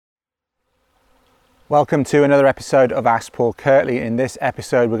Welcome to another episode of Ask Paul Kirtley. In this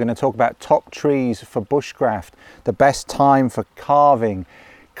episode we're going to talk about top trees for bushcraft, the best time for carving,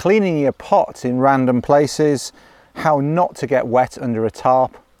 cleaning your pots in random places, how not to get wet under a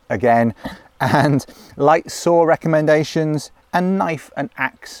tarp again, and light saw recommendations and knife and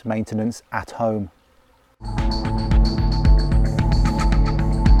axe maintenance at home.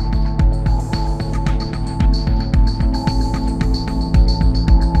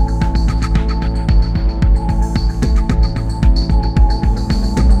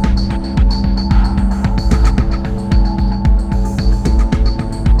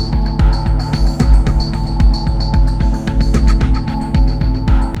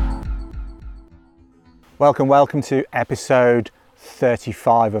 Welcome to episode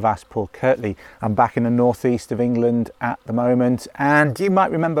 35 of Ask Paul Kirtley. I'm back in the northeast of England at the moment, and you might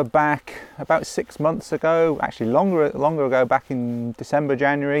remember back about 6 months ago, actually longer ago, back in December,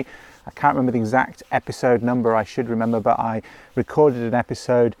 January. I can't remember the exact episode number, I should remember, but I recorded an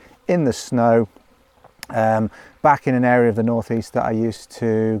episode in the snow back in an area of the northeast that I used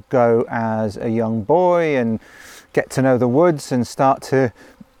to go as a young boy and get to know the woods and start to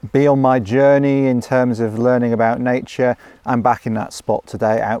be on my journey in terms of learning about nature. I'm back in that spot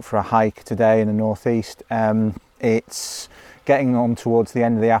today, out for a hike today in the northeast. It's getting on towards the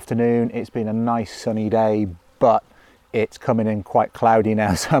end of the afternoon. It's been a nice sunny day, but it's coming in quite cloudy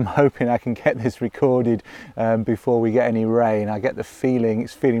now, so I'm hoping I can get this recorded before we get any rain. I get the feeling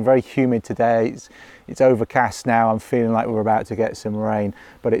it's feeling very humid today. It's overcast now. I'm feeling like we're about to get some rain,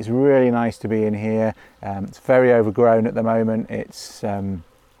 but it's really nice to be in here. It's very overgrown at the moment. It's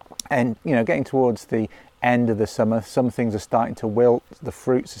and you know, getting towards the end of the summer, some things are starting to wilt, the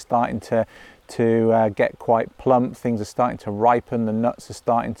fruits are starting to get quite plump, things are starting to ripen, the nuts are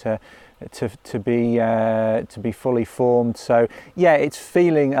starting to be fully formed. So yeah, it's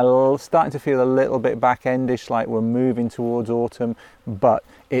starting to feel a little bit back-endish, like we're moving towards autumn, but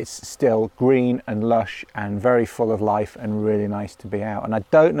it's still green and lush and very full of life and really nice to be out. And I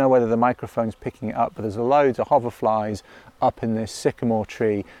don't know whether the microphone's picking it up, but there's loads of hoverflies up in this sycamore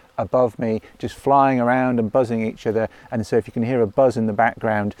tree above me, just flying around and buzzing each other. And so if you can hear a buzz in the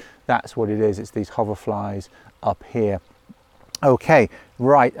background, that's what it is. It's these hoverflies up here. Okay,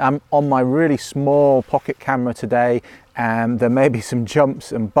 right, I'm on my really small pocket camera today, and there may be some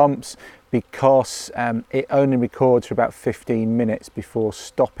jumps and bumps because it only records for about 15 minutes before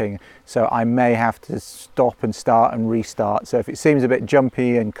stopping, so I may have to stop and start and restart. So if it seems a bit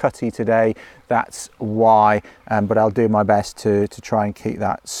jumpy and cutty today, that's why, but I'll do my best to try and keep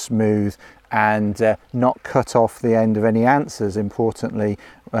that smooth and not cut off the end of any answers, importantly,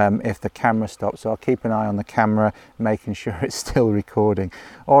 if the camera stops. So I'll keep an eye on the camera, making sure it's still recording.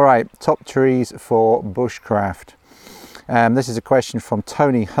 All right, top trees for bushcraft. This is a question from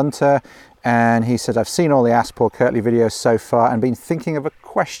Tony Hunter, and he said, I've seen all the Ask Paul Kirtley videos so far and been thinking of a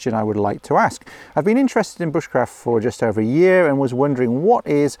question I would like to ask. I've been interested in bushcraft for just over a year and was wondering, what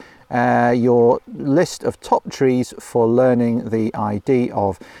is your list of top trees for learning the ID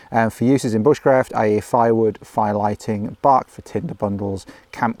of, for uses in bushcraft, i.e. firewood, fire lighting, bark for tinder bundles,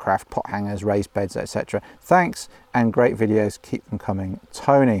 campcraft, pot hangers, raised beds, etc. Thanks, and great videos, keep them coming,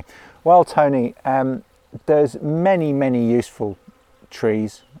 Tony. Well, Tony, there's many useful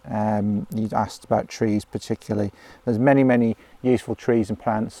trees. You asked about trees particularly. There's many useful trees and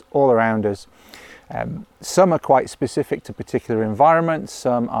plants all around us. Some are quite specific to particular environments,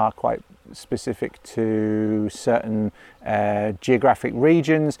 some are quite specific to certain geographic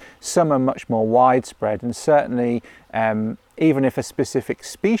regions, some are much more widespread, and certainly even if a specific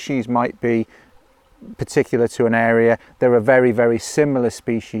species might be particular to an area, there are very similar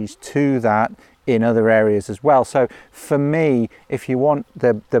species to that in other areas as well. So for me, if you want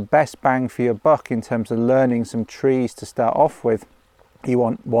the best bang for your buck in terms of learning some trees to start off with, you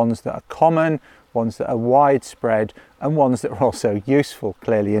want ones that are common, ones that are widespread, and ones that are also useful,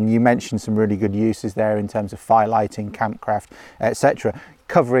 clearly. And you mentioned some really good uses there in terms of fire lighting, campcraft, etc.,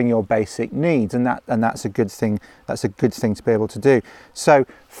 covering your basic needs, and that's a good thing. That's a good thing to be able to do. So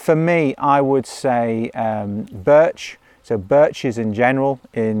for me, I would say birch. So birches in general,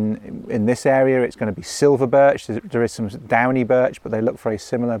 in this area, it's going to be silver birch. There is some downy birch, but they look very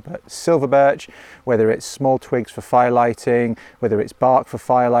similar. But silver birch, whether it's small twigs for fire lighting, whether it's bark for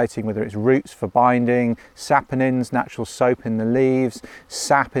fire lighting, whether it's roots for binding, saponins, natural soap in the leaves,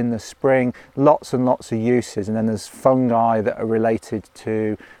 sap in the spring, lots and lots of uses. And then there's fungi that are related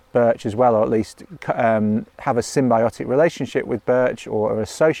to birch as well, or at least have a symbiotic relationship with birch or are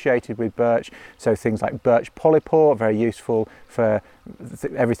associated with birch. So things like birch polypore, very useful for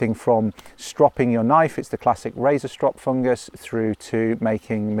everything from stropping your knife, it's the classic razor strop fungus, through to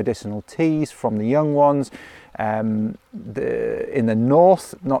making medicinal teas from the young ones. In the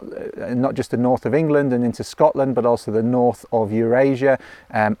north, not just the north of England and into Scotland, but also the north of Eurasia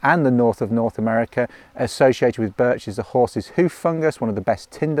and the north of North America, associated with birch is the horse's hoof fungus, one of the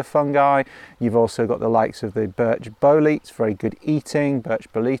best tinder fungi. You've also got the likes of the birch boletes, very good eating, birch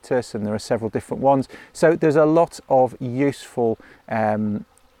boletus, and there are several different ones. So there's a lot of useful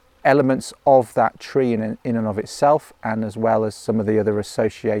elements of that tree in and of itself, and as well as some of the other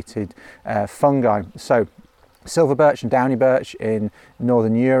associated fungi. So silver birch and downy birch in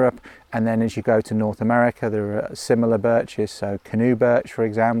Northern Europe, and then as you go to North America there are similar birches, so canoe birch for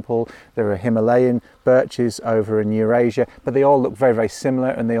example. There are Himalayan birches over in Eurasia, but they all look very, very similar,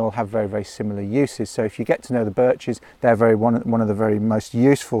 and they all have very, very similar uses. So if you get to know the birches, they're one of the very most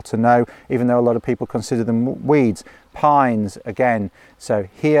useful to know, even though a lot of people consider them weeds. Pines again, so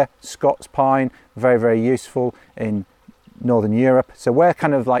here Scots pine, very, very useful in Northern Europe. So we're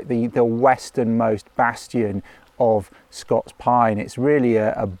kind of like the westernmost bastion of Scots pine. It's really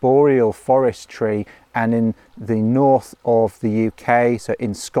a boreal forest tree, and in the north of the UK, so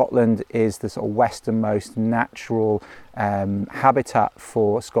in Scotland, is the sort of westernmost natural habitat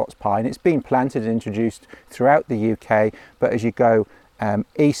for Scots pine. It's been planted and introduced throughout the UK, but as you go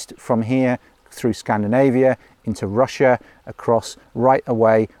east from here through Scandinavia into Russia, across right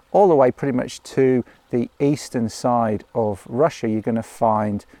away, all the way pretty much to the eastern side of Russia, you're going to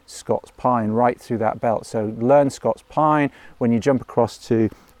find Scots pine right through that belt. So learn Scots pine. When you jump across to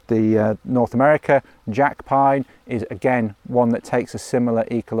the North America, Jack pine is again one that takes a similar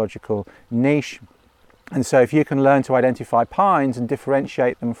ecological niche. And so if you can learn to identify pines and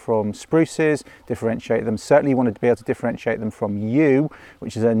differentiate them from spruces, certainly you want to be able to differentiate them from yew,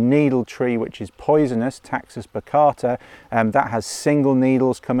 which is a needle tree which is poisonous, Taxus baccata, that has single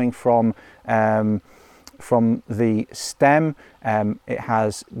needles coming from the stem. It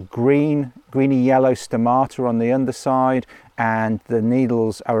has greeny yellow stomata on the underside, and the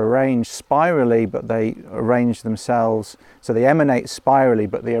needles are arranged spirally, but they arrange themselves, so they emanate spirally,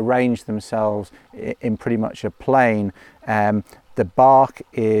 but they arrange themselves in pretty much a plane. The bark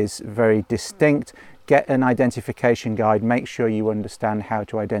is very distinct. Get an identification guide, make sure you understand how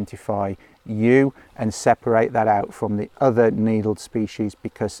to identify yew and separate that out from the other needled species,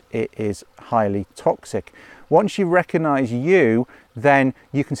 because it is highly toxic. Once you recognize yew, then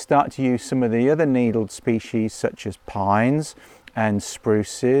you can start to use some of the other needled species such as pines and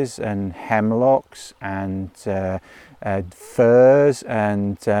spruces and hemlocks and firs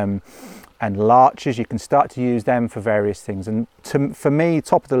and larches. You can start to use them for various things, and for me,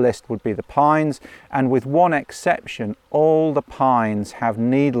 top of the list would be the pines, and with one exception, all the pines have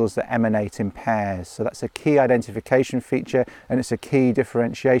needles that emanate in pairs. So that's a key identification feature, and it's a key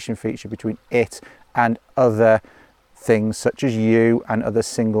differentiation feature between it and other things such as yew and other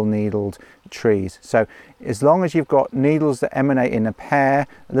single needled trees. So as long as you've got needles that emanate in a pair,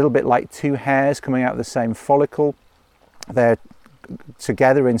 a little bit like two hairs coming out of the same follicle, they're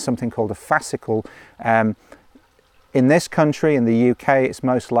together in something called a fascicle. In this country, in the UK, it's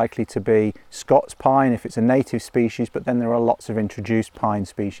most likely to be Scots pine if it's a native species, but then there are lots of introduced pine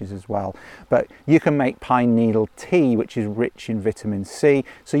species as well. But you can make pine needle tea, which is rich in vitamin C,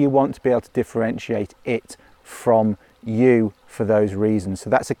 so you want to be able to differentiate it from yew for those reasons. So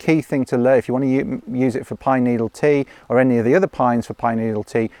that's a key thing to learn. If you want to use it for pine needle tea or any of the other pines for pine needle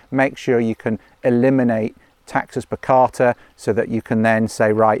tea, make sure you can eliminate Taxus baccata, so that you can then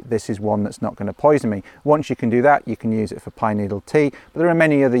say, right, this is one that's not going to poison me. Once you can do that, you can use it for pine needle tea, but there are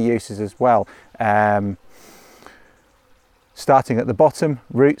many other uses as well. Starting at the bottom,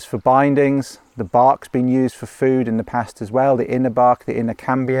 roots for bindings. The bark's been used for food in the past as well. The inner bark, the inner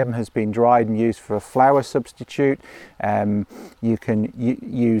cambium, has been dried and used for a flour substitute. You can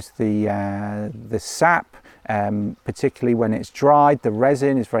use the sap, particularly when it's dried. The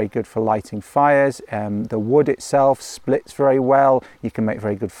resin is very good for lighting fires. The wood itself splits very well. You can make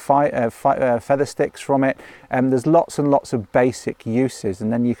very good feather sticks from it. There's lots and lots of basic uses,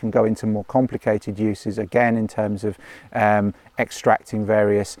 and then you can go into more complicated uses again in terms of extracting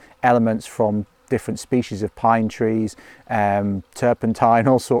various elements from different species of pine trees, turpentine,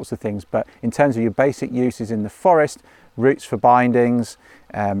 all sorts of things. But in terms of your basic uses in the forest, roots for bindings,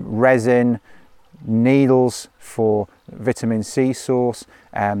 resin, needles for vitamin C source.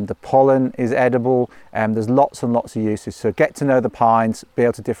 The pollen is edible. There's lots and lots of uses. So get to know the pines, be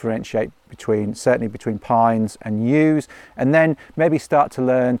able to differentiate certainly between pines and yews, and then maybe start to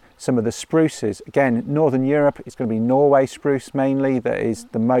learn some of the spruces. Again, Northern Europe, it's going to be Norway spruce mainly, that is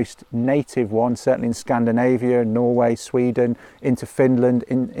the most native one, certainly in Scandinavia, Norway, Sweden, into Finland,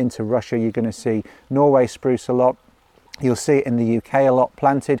 into Russia, you're going to see Norway spruce a lot. You'll see it in the UK a lot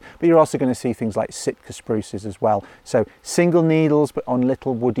planted, but you're also going to see things like Sitka spruces as well. So single needles, but on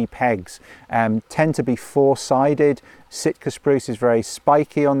little woody pegs. Tend to be four-sided. Sitka spruce is very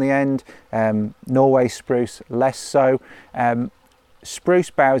spiky on the end. Norway spruce, less so. Spruce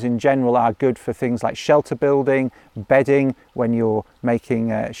boughs in general are good for things like shelter building, bedding when you're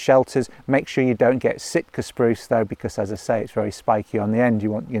making shelters. Make sure you don't get Sitka spruce though, because as I say, it's very spiky on the end. You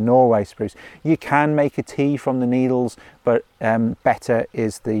want your Norway spruce. You can make a tea from the needles, but better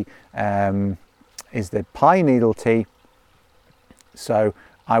is the pine needle tea. So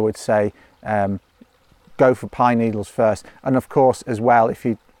I would say go for pine needles first. And of course as well, if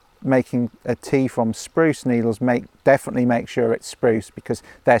you're making a tea from spruce needles, definitely make sure it's spruce, because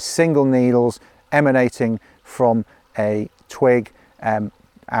they're single needles emanating from a twig,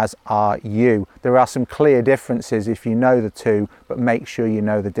 as are yew. There are some clear differences if you know the two, but make sure you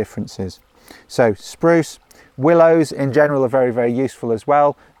know the differences. So spruce, willows in general are very, very useful as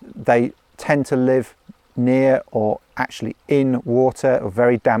well. They tend to live near or actually in water or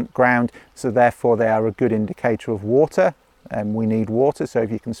very damp ground, so therefore they are a good indicator of water. We need water, so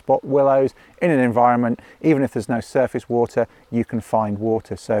if you can spot willows in an environment, even if there's no surface water, you can find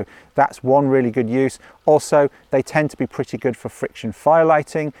water. So that's one really good use. Also, they tend to be pretty good for friction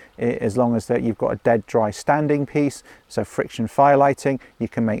firelighting, as long as that you've got a dead dry standing piece. So friction firelighting, you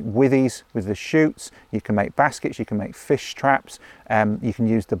can make withies with the shoots, you can make baskets, you can make fish traps, you can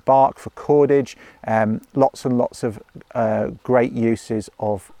use the bark for cordage. Lots and lots of great uses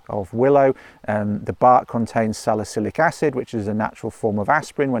of willow. The bark contains salicylic acid, which is a natural form of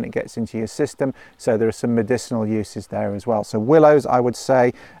aspirin when it gets into your system. So there are some medicinal uses there as well. So willows, I would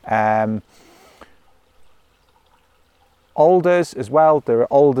say. Alders as well. There are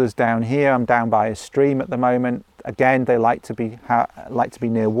alders down here. I'm down by a stream at the moment. Again, they like to be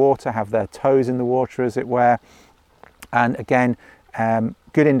near water, have their toes in the water, as it were. And again,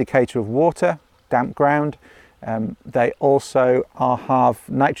 good indicator of water, damp ground. They also have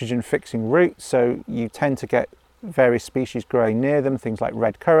nitrogen fixing roots, so you tend to get various species growing near them, things like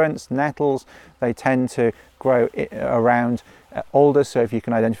red currants, nettles. They tend to grow around alders, so if you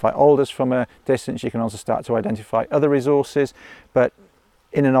can identify alders from a distance, you can also start to identify other resources. But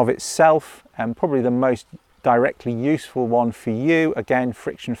in and of itself, probably the most directly useful one for you, again,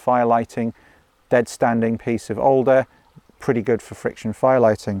 friction firelighting, dead standing piece of alder, pretty good for friction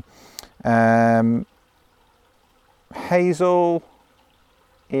firelighting. Hazel,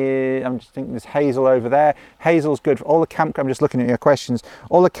 I'm just thinking there's hazel over there. Hazel's good for all the campcraft. I'm just looking at your questions.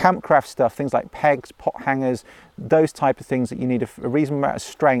 All the campcraft stuff, things like pegs, pot hangers, those type of things that you need a reasonable amount of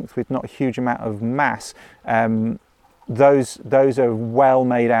strength with not a huge amount of mass. Those are well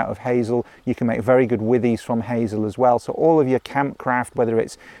made out of hazel. You can make very good withies from hazel as well. So all of your campcraft, whether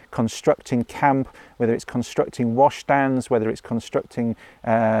it's constructing camp, whether it's constructing washstands, whether it's constructing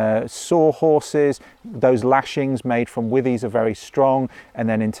sawhorses, those lashings made from withies are very strong. And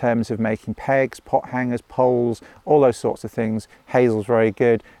then in terms of making pegs, pot hangers, poles, all those sorts of things, hazel's very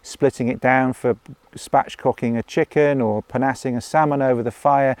good. Splitting it down for spatchcocking a chicken or panassing a salmon over the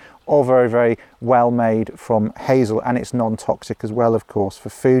fire, all very, very well made from hazel, and it's non-toxic as well, of course, for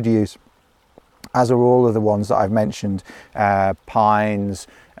food use, as are all of the ones that I've mentioned, pines,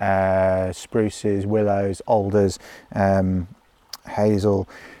 spruces, willows, alders, hazel.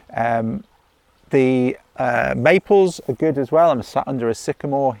 The maples are good as well. I'm sat under a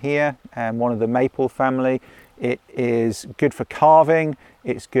sycamore here, one of the maple family. It is good for carving.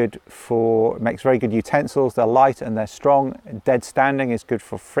 It's good for, it makes very good utensils. They're light and they're strong. Dead standing is good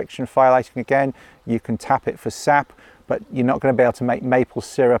for friction firelighting again. You can tap it for sap, but you're not going to be able to make maple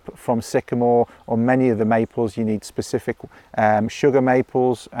syrup from sycamore or many of the maples. You need specific sugar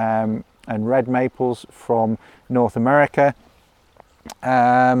maples and red maples from North America.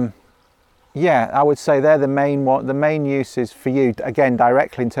 Yeah, I would say they're the main uses for you. Again,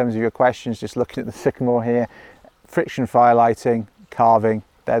 directly in terms of your questions, just looking at the sycamore here, friction firelighting, carving,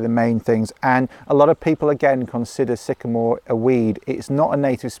 they're the main things. And a lot of people again consider sycamore a weed. It's not a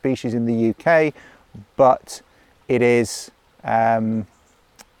native species in the UK, but it is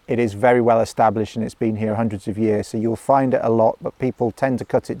it is very well established and it's been here hundreds of years, so you'll find it a lot, but people tend to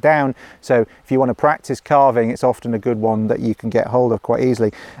cut it down. So if you want to practice carving, it's often a good one that you can get hold of quite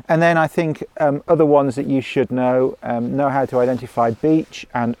easily. And then I think other ones that you should know how to identify beech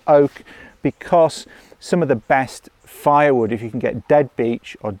and oak, because some of the best firewood, if you can get dead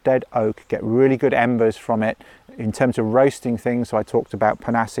beech or dead oak, get really good embers from it in terms of roasting things. So I talked about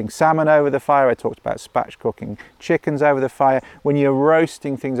panassing salmon over the fire, I talked about spatch cooking chickens over the fire. When you're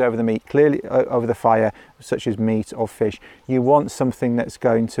roasting things over the meat, clearly over the fire, such as meat or fish, you want something that's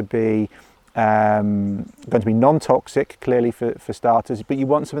going to be non-toxic, clearly for starters, but you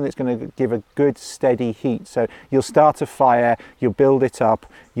want something that's going to give a good steady heat. So you'll start a fire, you'll build it up,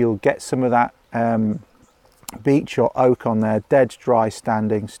 you'll get some of that beech or oak on there, dead dry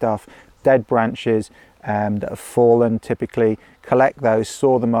standing stuff, dead branches that have fallen typically. Collect those,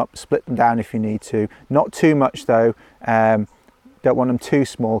 saw them up, split them down if you need to, not too much though. Don't want them too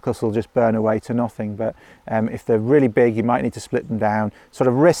small because they'll just burn away to nothing, but if they're really big you might need to split them down, sort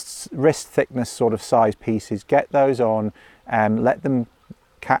of wrist thickness sort of size pieces. Get those on, let them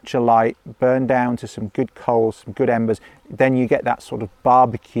catch a light, burn down to some good coals, some good embers, then you get that sort of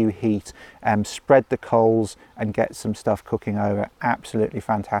barbecue heat. Spread the coals and get some stuff cooking over. Absolutely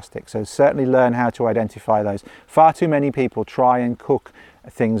fantastic. So certainly learn how to identify those. Far too many people try and cook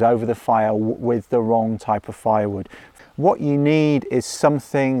things over the fire with the wrong type of firewood. What you need is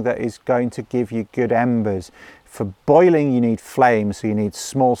something that is going to give you good embers. For boiling you need flames, so you need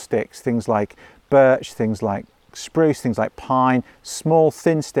small sticks, things like birch, things like spruce, things like pine, small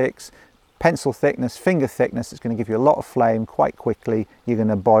thin sticks, pencil thickness, finger thickness. It's going to give you a lot of flame quite quickly. You're going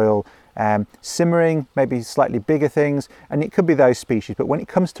to boil. Simmering, maybe slightly bigger things, and it could be those species, but when it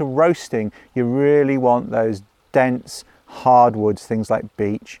comes to roasting you really want those dense hardwoods, things like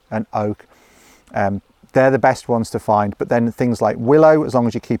beech and oak. They're the best ones to find, but then things like willow, as long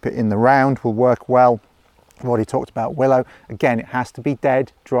as you keep it in the round, will work well. I've already talked about willow. Again, it has to be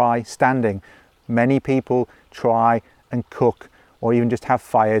dead, dry, standing. Many people try and cook or even just have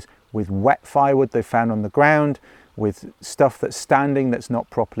fires with wet firewood they found on the ground, with stuff that's standing that's not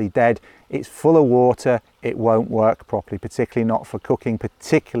properly dead. It's full of water, it won't work properly, particularly not for cooking,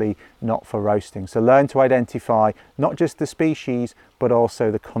 particularly not for roasting. So learn to identify not just the species but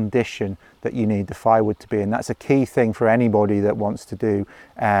also the condition that you need the firewood to be in. That's a key thing for anybody that wants to do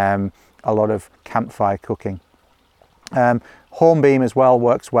a lot of campfire cooking. Hornbeam as well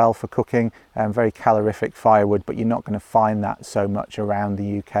works well for cooking, very calorific firewood, but you're not going to find that so much around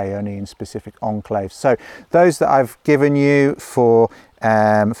the UK, only in specific enclaves. So those that I've given you for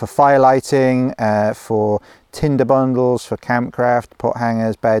fire lighting, for tinder bundles, for campcraft, pot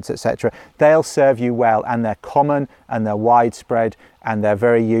hangers, beds, etc., they'll serve you well, and they're common and they're widespread and they're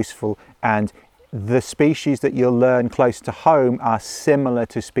very useful. And the species that you'll learn close to home are similar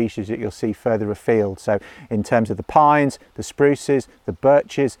to species that you'll see further afield. So in terms of the pines, the spruces, the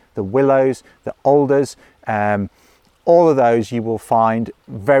birches, the willows, the alders, all of those you will find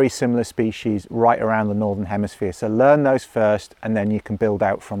very similar species right around the Northern Hemisphere. So learn those first and then you can build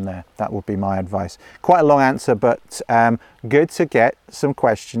out from there. That would be my advice. Quite a long answer, but good to get some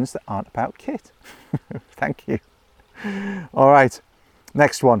questions that aren't about kit. Thank you. All right,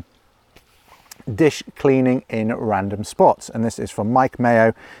 next one. Dish cleaning in random spots, and this is from Mike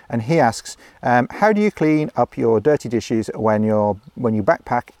Mayo, and he asks, how do you clean up your dirty dishes when you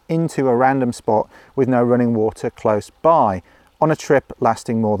backpack into a random spot with no running water close by on a trip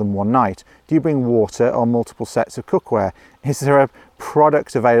lasting more than one night? Do you bring water or multiple sets of cookware? Is there a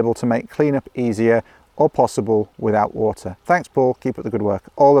product available to make cleanup easier or possible without water? Thanks, Paul, keep up the good work.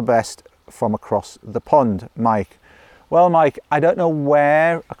 All the best from across the pond, Mike. Well, Mike, I don't know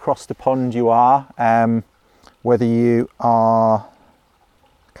where across the pond you are, whether you are,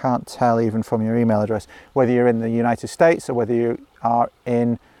 can't tell even from your email address, whether you're in the United States or whether you are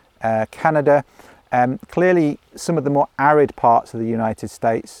in Canada. Clearly, some of the more arid parts of the United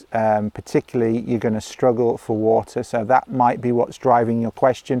States, particularly, you're going to struggle for water, so that might be what's driving your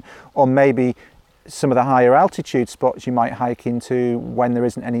question. Or maybe some of the higher altitude spots you might hike into when there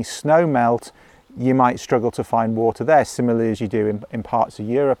isn't any snow melt, you might struggle to find water there, similarly as you do in parts of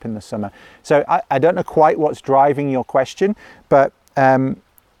Europe in the summer. So I don't know quite what's driving your question, but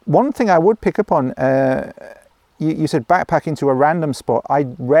one thing I would pick up on, you said backpack into a random spot. I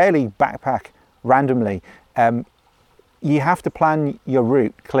rarely backpack randomly. You have to plan your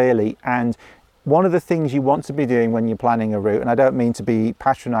route clearly, and one of the things you want to be doing when you're planning a route, and I don't mean to be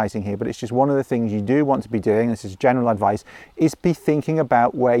patronizing here, but it's just one of the things you do want to be doing, this is general advice, is be thinking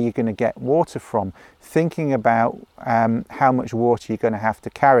about where you're going to get water from, thinking about how much water you're going to have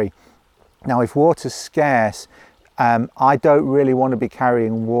to carry. Now, if water's scarce, I don't really want to be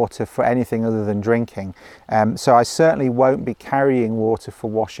carrying water for anything other than drinking. So I certainly won't be carrying water for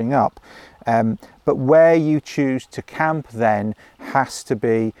washing up. But where you choose to camp then has to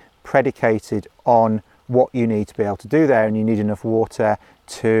be predicated on what you need to be able to do there, and you need enough water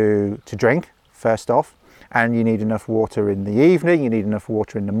to drink first off, and you need enough water in the evening, you need enough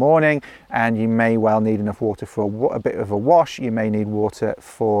water in the morning, and you may well need enough water for a bit of a wash. You may need water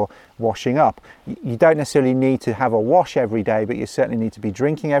for washing up. You don't necessarily need to have a wash every day, but you certainly need to be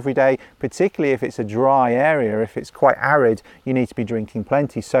drinking every day, particularly if it's a dry area. If it's quite arid, you need to be drinking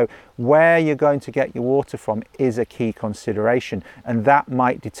plenty. So where you're going to get your water from is a key consideration, and that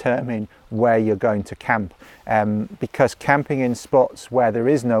might determine where you're going to camp, because camping in spots where there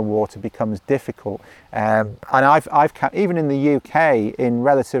is no water becomes difficult. And I've camped even in the UK in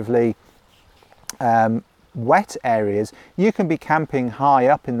relatively wet areas. You can be camping high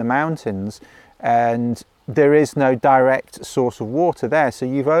up in the mountains and there is no direct source of water there, so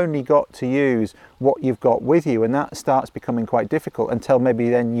you've only got to use what you've got with you, and that starts becoming quite difficult until maybe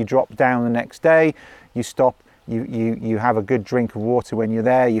then you drop down the next day, you stop, you have a good drink of water when you're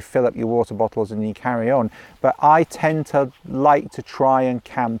there, you fill up your water bottles and you carry on. But I tend to like to try and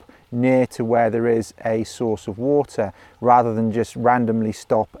camp near to where there is a source of water, rather than just randomly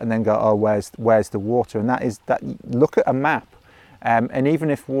stop and then go, oh, where's the water? And that is that. Look at a map, and even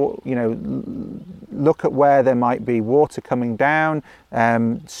if look at where there might be water coming down,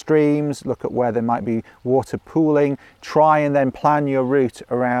 streams. Look at where there might be water pooling. Try and then plan your route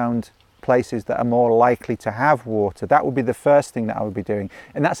around places that are more likely to have water. That would be the first thing that I would be doing,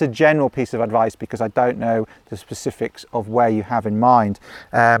 and that's a general piece of advice because I don't know the specifics of where you have in mind.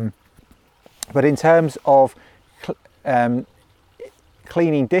 But in terms of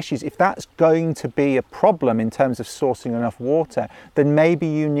cleaning dishes, if that's going to be a problem in terms of sourcing enough water, then maybe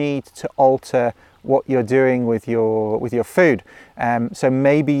you need to alter what you're doing with your food. So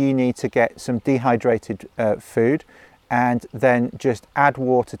maybe you need to get some dehydrated food and then just add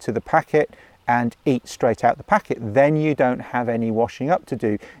water to the packet and eat straight out the packet. Then you don't have any washing up to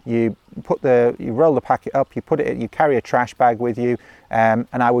do. You roll the packet up, you carry a trash bag with you, and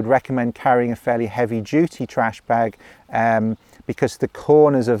I would recommend carrying a fairly heavy duty trash bag, because the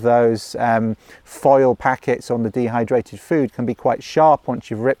corners of those foil packets on the dehydrated food can be quite sharp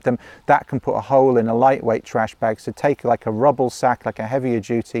once you've ripped them. That can put a hole in a lightweight trash bag. So take like a rubble sack, like a heavier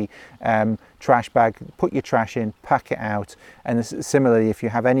duty trash bag, put your trash in, pack it out. And similarly, if you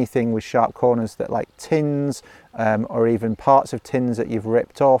have anything with sharp corners that like tins, or even parts of tins that you've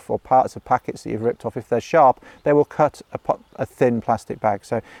ripped off, or parts of packets that you've ripped off, if they're sharp, they will cut a thin plastic bag.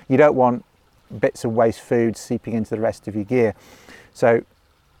 So you don't want bits of waste food seeping into the rest of your gear. So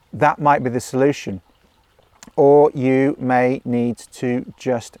that might be the solution. Or you may need to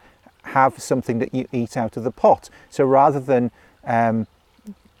just have something that you eat out of the pot. So rather than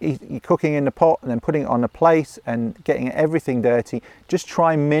cooking in the pot and then putting it on a plate and getting everything dirty, just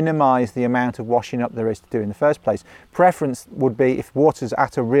try and minimize the amount of washing up there is to do in the first place. Preference would be, if water's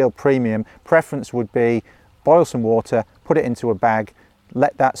at a real premium, preference would be boil some water, put it into a bag,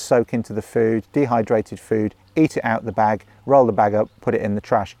 let that soak into the food, dehydrated food, eat it out the bag, roll the bag up, put it in the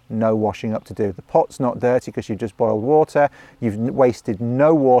trash. No washing up to do. The pot's not dirty because you've just boiled water. You've wasted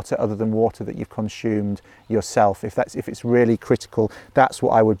no water other than water that you've consumed yourself. If it's really critical, that's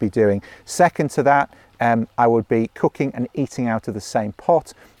what I would be doing. Second to that, I would be cooking and eating out of the same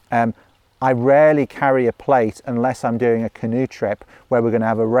pot. I rarely carry a plate unless I'm doing a canoe trip where we're going to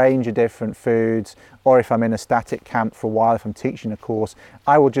have a range of different foods, or if I'm in a static camp for a while, if I'm teaching a course,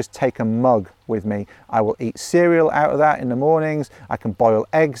 I will just take a mug with me. I will eat cereal out of that in the mornings. I can boil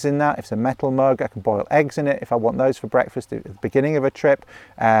eggs in that. If it's a metal mug, I can boil eggs in it if I want those for breakfast at the beginning of a trip.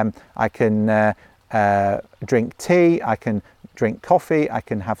 I can drink tea, I can drink coffee, I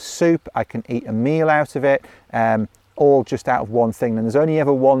can have soup, I can eat a meal out of it. All just out of one thing, and there's only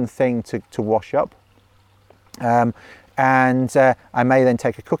ever one thing to wash up. And I may then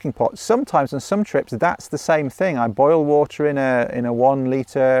take a cooking pot. Sometimes on some trips that's the same thing. I boil water in a 1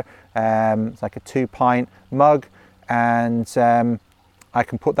 litre, it's like a 2-pint mug, and I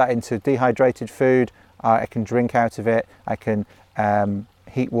can put that into dehydrated food. I can drink out of it. I can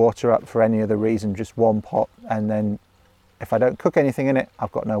heat water up for any other reason, just one pot, and then if I don't cook anything in it,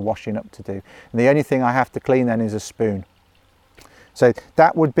 I've got no washing up to do. And the only thing I have to clean then is a spoon. So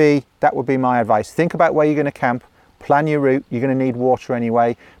that would be my advice. Think about where you're going to camp, plan your route. You're going to need water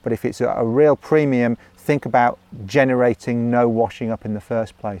anyway, but if it's a real premium, think about generating no washing up in the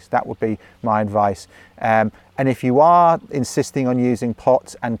first place. That would be my advice. And if you are insisting on using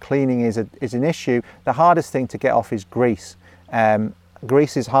pots and cleaning is an issue, the hardest thing to get off is grease.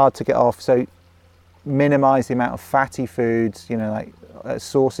 Grease is hard to get off, so minimize the amount of fatty foods, you know, like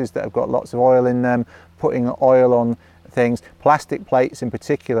sauces that have got lots of oil in them, putting oil on things. Plastic plates in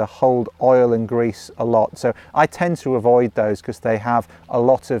particular hold oil and grease a lot, so I tend to avoid those because they hold a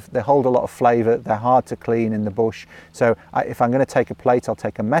lot of flavor. They're hard to clean in the bush. So if I'm going to take a plate, I'll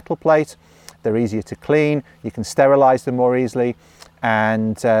take a metal plate. They're easier to clean, you can sterilize them more easily,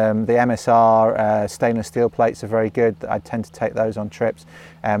 and the MSR stainless steel plates are very good. I tend to take those on trips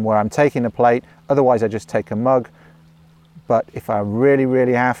where I'm taking a plate. Otherwise I just take a mug, but if I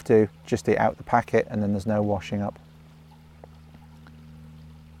really have to, just eat out the packet, and then there's no washing up.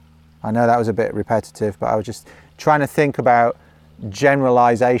 I know that was a bit repetitive, but I was just trying to think about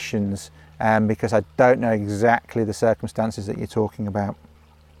generalizations because I don't know exactly the circumstances that you're talking about.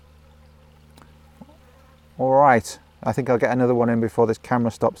 All right, I think I'll get another one in before this camera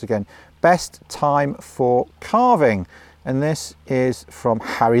stops again. Best time for carving, and this is from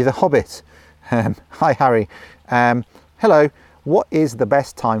Harry the Hobbit. Hi Harry. Hello, what is the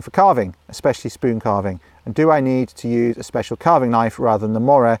best time for carving, especially spoon carving? And do I need to use a special carving knife rather than the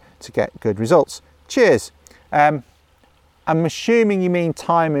Mora to get good results? Cheers. I'm assuming you mean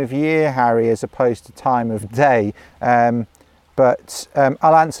time of year, Harry, as opposed to time of day. But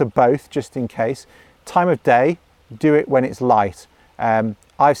I'll answer both just in case. Time of day, do it when it's light.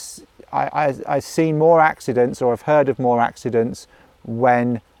 I've seen more accidents, or I've heard of more accidents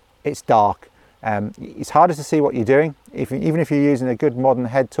when it's dark. It's harder to see what you're doing. Even if you're using a good modern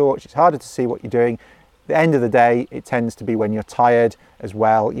head torch, it's harder to see what you're doing. The end of the day, it tends to be when you're tired as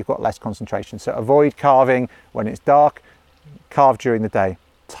well. You've got less concentration. So avoid carving when it's dark, carve during the day.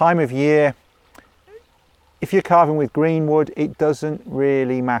 Time of year, if you're carving with green wood, it doesn't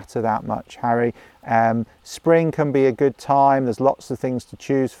really matter that much, Harry. Spring can be a good time. There's lots of things to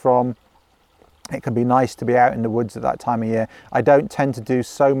choose from. It can be nice to be out in the woods at that time of year. I don't tend to do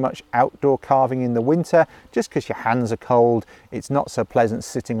so much outdoor carving in the winter just because your hands are cold. It's not so pleasant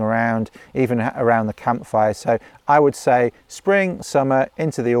sitting around, even around the campfire. So I would say spring, summer,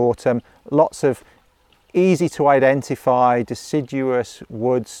 into the autumn, lots of easy to identify deciduous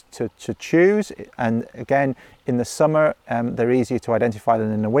woods to choose. And again, in the summer, they're easier to identify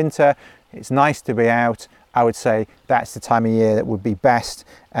than in the winter. It's nice to be out. I would say that's the time of year that would be best,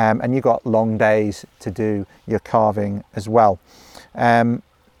 and you've got long days to do your carving as well. Do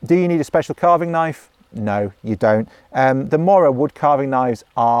you need a special carving knife? No, you don't. The Mora wood carving knives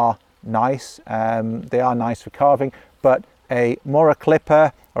are nice. They are nice for carving, but a Mora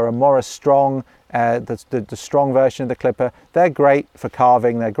clipper or a Mora strong, the strong version of the clipper, they're great for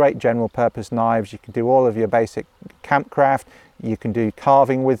carving. They're great general purpose knives. You can do all of your basic campcraft. You can do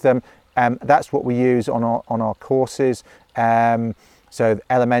carving with them. That's what we use on our courses. So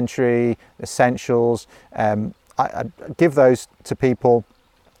elementary, essentials, I give those to people.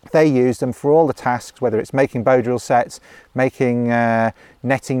 They use them for all the tasks, whether it's making bow drill sets, making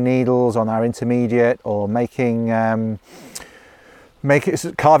netting needles on our intermediate, or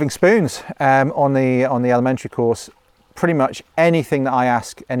carving spoons on the elementary course. Pretty much anything that I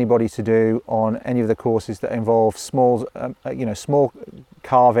ask anybody to do on any of the courses that involve small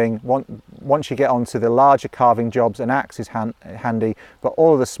carving. Once you get onto the larger carving jobs, an axe is handy, but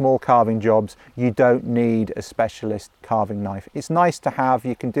all of the small carving jobs, you don't need a specialist carving knife. It's nice to have.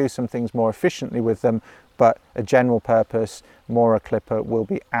 You can do some things more efficiently with them, but a general purpose Mora clipper will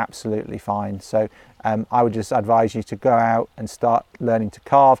be absolutely fine. So I would just advise you to go out and start learning to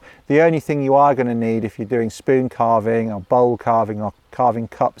carve. The only thing you are going to need if you're doing spoon carving or bowl carving or carving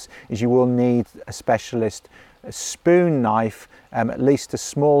cups is you will need a specialist spoon knife, at least a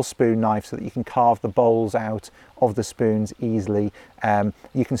small spoon knife, so that you can carve the bowls out of the spoons easily.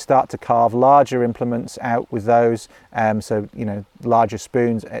 You can start to carve larger implements out with those, so larger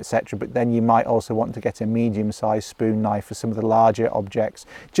spoons, etc. But then you might also want to get a medium-sized spoon knife for some of the larger objects,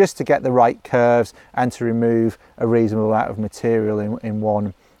 just to get the right curves and to remove a reasonable amount of material in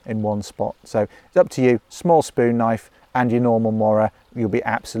one spot. So it's up to you. Small spoon knife and your normal Mora, you'll be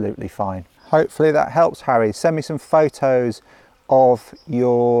absolutely fine. Hopefully that helps, Harry. Send me some photos of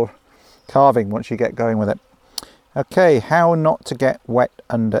your carving once you get going with it. Okay, how not to get wet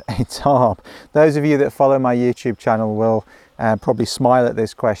under a tarp. Those of you that follow my YouTube channel will probably smile at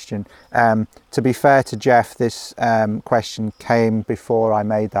this question. To be fair to Jeff, this question came before I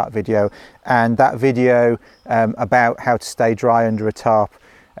made that video, and that video about how to stay dry under a tarp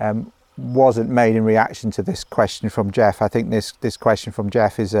wasn't made in reaction to this question from Jeff. I think this question from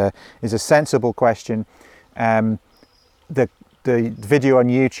Jeff is a sensible question. The video on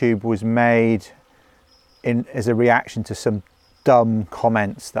YouTube was made as a reaction to some dumb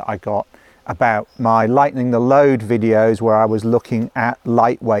comments that I got, about my lightening the load videos where I was looking at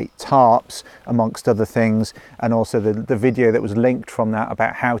lightweight tarps amongst other things, and also the video that was linked from that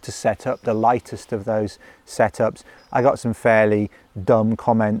about how to set up the lightest of those setups. I got some fairly dumb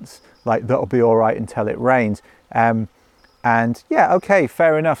comments like, that'll be all right until it rains. And yeah, okay,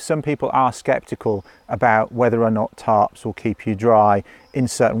 fair enough. Some people are skeptical about whether or not tarps will keep you dry in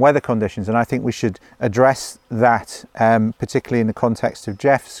certain weather conditions. And I think we should address that, particularly in the context of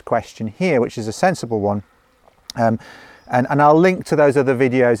Jeff's question here, which is a sensible one. And I'll link to those other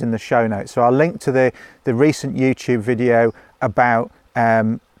videos in the show notes. So I'll link to the recent YouTube video about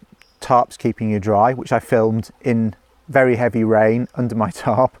tarps keeping you dry, which I filmed in very heavy rain under my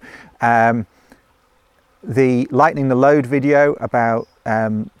tarp. The lightening the load video about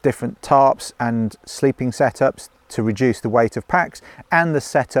different tarps and sleeping setups to reduce the weight of packs, and the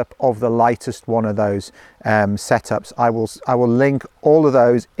setup of the lightest one of those setups. I will link all of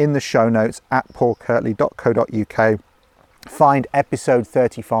those in the show notes at paulkirtley.co.uk. Find episode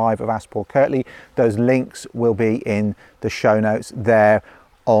 35 of Ask Paul Kirtley. Those links will be in the show notes there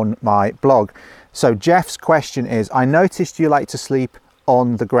on my blog. So Jeff's question is, I noticed you like to sleep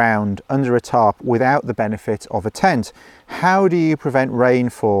on the ground under a tarp without the benefit of a tent. How do you prevent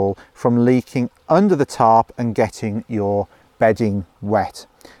rainfall from leaking under the tarp and getting your bedding wet?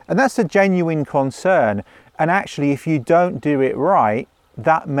 And that's a genuine concern. And actually, if you don't do it right,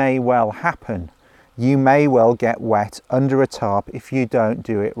 that may well happen. You may well get wet under a tarp if you don't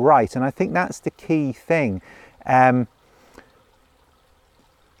do it right. And I think that's the key thing.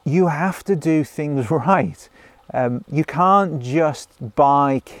 You have to do things right. You can't just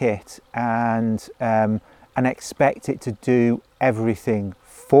buy kit and expect it to do everything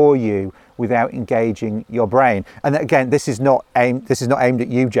for you without engaging your brain. And again, this is not aimed at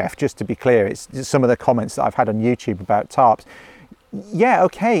you, Jeff, just to be clear. It's just some of the comments that I've had on YouTube about tarps. Yeah,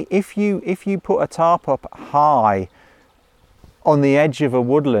 okay, if you put a tarp up high on the edge of a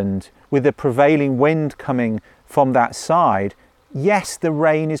woodland with the prevailing wind coming from that side, yes, the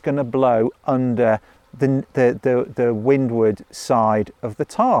rain is going to blow under the windward side of the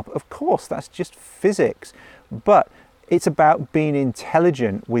tarp. Of course, that's just physics. But it's about being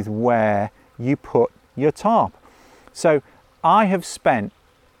intelligent with where you put your tarp. So I have spent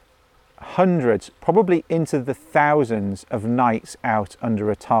hundreds, probably into the thousands of nights out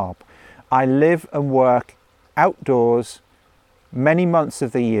under a tarp. I live and work outdoors many months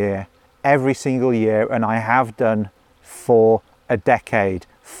of the year, every single year, and I have done for a decade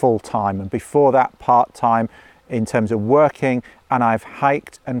full-time, and before that part-time in terms of working, and I've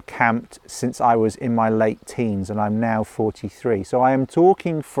hiked and camped since I was in my late teens, and I'm now 43. So I am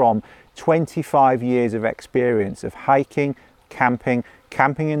talking from 25 years of experience of hiking, camping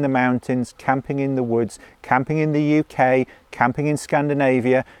in the mountains, camping in the woods, camping in the UK, camping in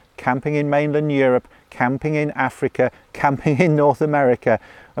Scandinavia, camping in mainland Europe, camping in Africa, camping in North America.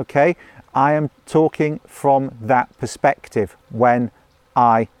 Okay, I am talking from that perspective when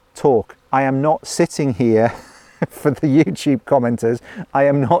I talk. I am not sitting here for the YouTube commenters. I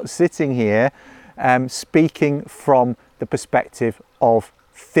am not sitting here speaking from the perspective of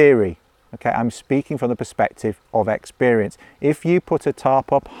theory. Okay, I'm speaking from the perspective of experience. If you put a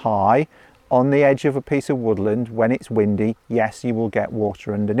tarp up high on the edge of a piece of woodland when it's windy, yes, you will get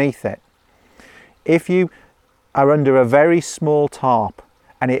water underneath it. If you are under a very small tarp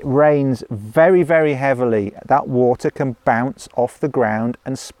and it rains very, very heavily, that water can bounce off the ground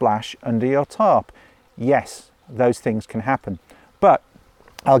and splash under your tarp. Yes, those things can happen. But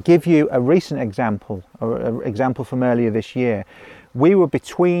I'll give you a recent example, or an example from earlier this year. We were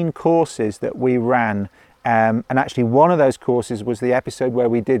between courses that we ran, and actually one of those courses was the episode where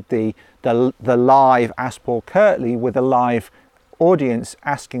we did the live Ask Paul Kirtley with a live audience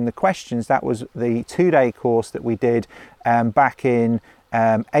asking the questions. That was the 2-day course that we did back in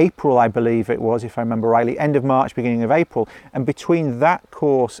April, I believe it was, if I remember rightly, end of March, beginning of April. And between that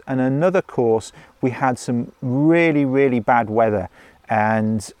course and another course, we had some really, really bad weather.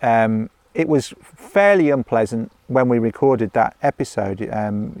 And it was fairly unpleasant when we recorded that episode.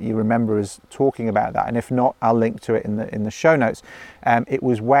 You remember us talking about that, and if not, I'll link to it in the show notes. It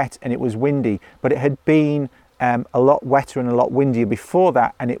was wet and it was windy, but it had been a lot wetter and a lot windier before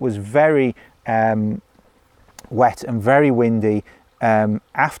that, and it was very wet and very windy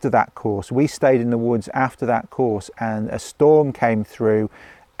after that course. We stayed in the woods after that course, and a storm came through,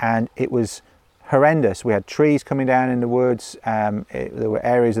 and it was horrendous. We had trees coming down in the woods. There were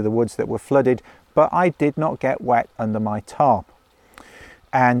areas of the woods that were flooded, but I did not get wet under my tarp.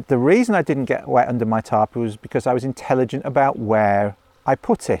 And the reason I didn't get wet under my tarp was because I was intelligent about where I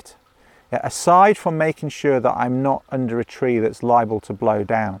put it. Aside from making sure that I'm not under a tree that's liable to blow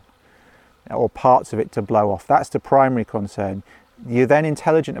down, or parts of it to blow off. That's the primary concern. You're then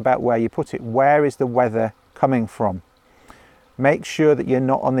intelligent about where you put it. Where is the weather coming from? Make sure that you're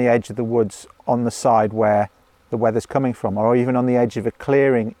not on the edge of the woods on the side where the weather's coming from, or even on the edge of a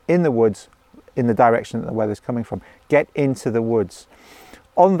clearing in the woods in the direction that the weather's coming from. Get into the woods.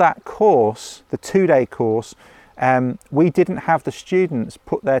 On that course, the 2-day course, we didn't have the students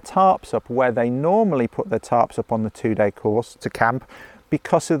put their tarps up where they normally put their tarps up on the 2-day course to camp,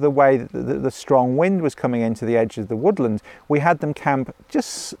 because of the way that the strong wind was coming into the edge of the woodland. We had them camp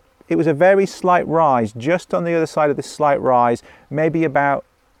just, it was a very slight rise, just on the other side of this slight rise, maybe about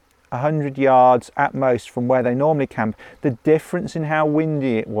 100 yards at most from where they normally camp. The difference in how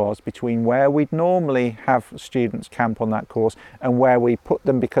windy it was between where we'd normally have students camp on that course and where we put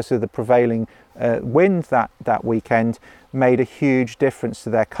them because of the prevailing wind that weekend made a huge difference to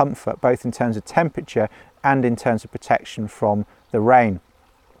their comfort, both in terms of temperature and in terms of protection from the rain.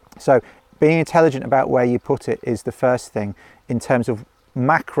 So being intelligent about where you put it is the first thing. In terms of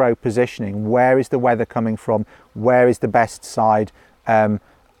macro positioning, where is the weather coming from? Where is the best side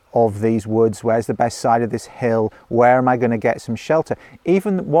of these woods? Where's the best side of this hill? Where am I going to get some shelter?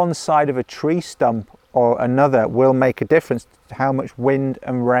 Even one side of a tree stump or another will make a difference to how much wind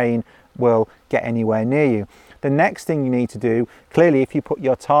and rain will get anywhere near you. The next thing you need to do, clearly if you put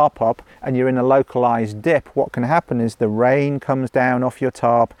your tarp up and you're in a localized dip, what can happen is the rain comes down off your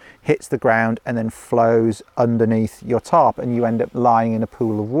tarp, hits the ground and then flows underneath your tarp and you end up lying in a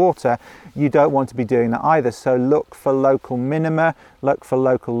pool of water. You don't want to be doing that either, so look for local minima, look for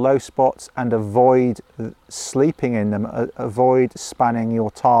local low spots and avoid sleeping in them, avoid spanning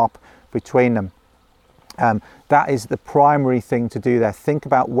your tarp between them. That is the primary thing to do there. Think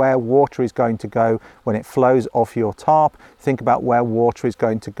about where water is going to go when it flows off your tarp. Think about where water is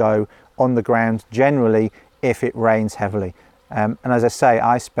going to go on the ground generally if it rains heavily. And as I say,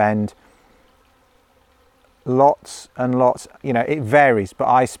 I spend lots and lots, it varies, but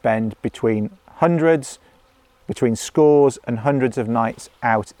I spend between scores and hundreds of nights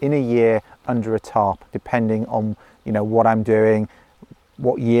out in a year under a tarp, depending on what I'm doing,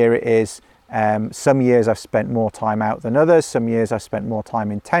 what year it is. Some years I've spent more time out than others. Some years I've spent more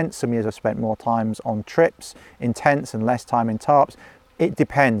time in tents. Some years I've spent more times on trips in tents and less time in tarps. It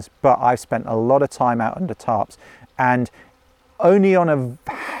depends, but I've spent a lot of time out under tarps, and only on a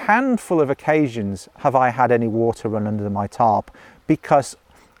handful of occasions have I had any water run under my tarp, because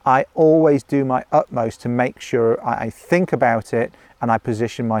I always do my utmost to make sure I think about it and I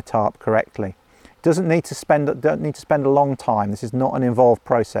position my tarp correctly. Don't need to spend a long time. This is not an involved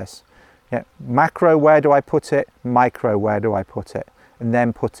process. Macro, where do I put it? Micro, where do I put it? And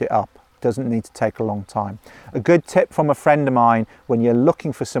then put it up. Doesn't need to take a long time. A good tip from a friend of mine when you're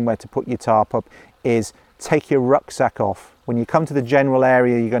looking for somewhere to put your tarp up is take your rucksack off. When you come to the general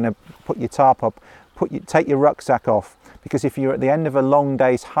area you're going to put your tarp up, take your rucksack off, because if you're at the end of a long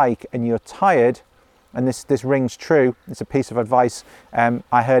day's hike and you're tired, and this rings true, it's a piece of advice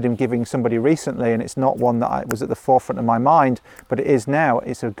I heard him giving somebody recently, and it's not one that was at the forefront of my mind, but it is now.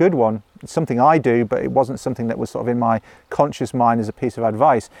 It's a good one. It's something I do, but it wasn't something that was sort of in my conscious mind as a piece of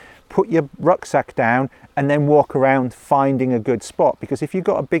advice. Put your rucksack down and then walk around finding a good spot, because if you've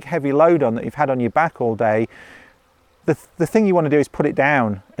got a big heavy load on that you've had on your back all day, the thing you want to do is put it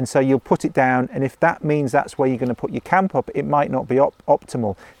down. And so you'll put it down, and if that means that's where you're going to put your camp up, it might not be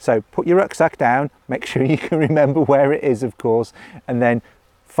optimal. So put your rucksack down, make sure you can remember where it is, of course, and then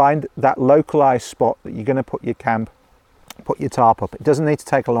find that localized spot that you're going to put your camp, put your tarp up. It doesn't need to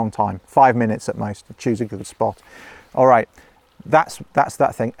take a long time, 5 minutes at most to choose a good spot. All right, that's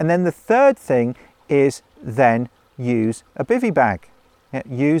that thing. And then the third thing is then use a bivy bag.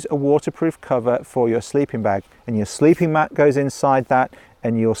 Use a waterproof cover for your sleeping bag, and your sleeping mat goes inside that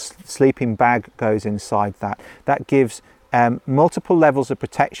and your sleeping bag goes inside that. That gives multiple levels of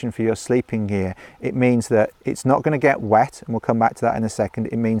protection for your sleeping gear. It means that it's not going to get wet, and we'll come back to that in a second.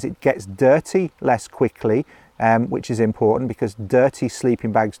 It means it gets dirty less quickly, which is important because dirty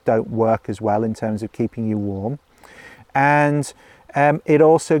sleeping bags don't work as well in terms of keeping you warm. And it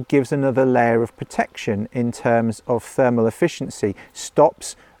also gives another layer of protection in terms of thermal efficiency,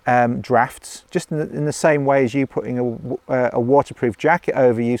 stops drafts, just in the same way as you putting a waterproof jacket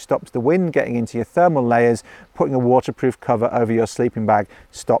over you stops the wind getting into your thermal layers. Putting a waterproof cover over your sleeping bag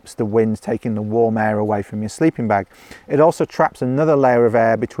stops the wind taking the warm air away from your sleeping bag. It also traps another layer of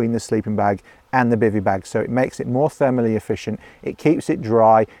air between the sleeping bag and the bivy bag, so it makes it more thermally efficient. It keeps it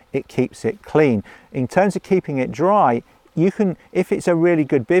dry, it keeps it clean. In terms of keeping it dry, you can, if it's a really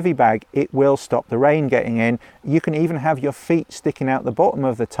good bivy bag, it will stop the rain getting in. You can even have your feet sticking out the bottom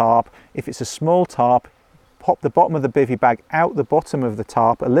of the tarp. If it's a small tarp, pop the bottom of the bivy bag out the bottom of the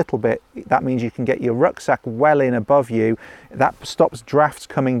tarp a little bit. That means you can get your rucksack well in above you. That stops drafts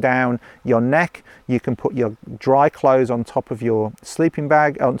coming down your neck. You can put your dry clothes on top of your sleeping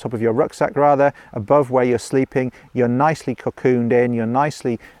bag, on top of your rucksack rather, above where you're sleeping. You're nicely cocooned in, you're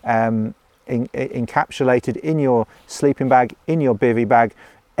nicely encapsulated in your sleeping bag, in your bivy bag.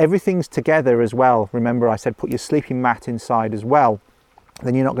 Everything's together as well. Remember, I said put your sleeping mat inside as well.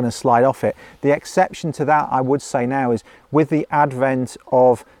 Then you're not going to slide off it. The exception to that, I would say now, is with the advent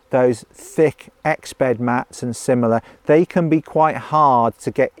of those thick X-bed mats and similar, they can be quite hard to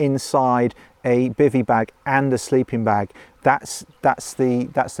get inside a bivy bag and a sleeping bag. That's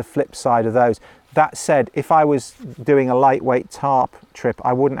the flip side of those. That said, if I was doing a lightweight tarp trip,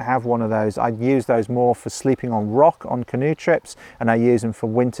 I wouldn't have one of those. I'd use those more for sleeping on rock on canoe trips, and I use them for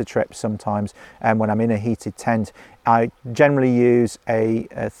winter trips sometimes when I'm in a heated tent. I generally use a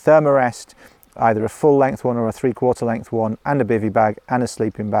Thermarest, either a full length one or a 3/4 length one, and a bivy bag and a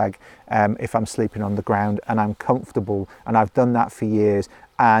sleeping bag if I'm sleeping on the ground and I'm comfortable, and I've done that for years,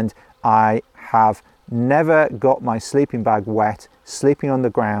 and I have never got my sleeping bag wet sleeping on the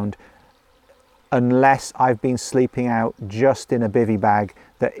ground unless I've been sleeping out just in a bivy bag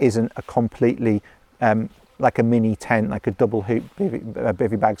that isn't a completely like a mini tent, like a double hoop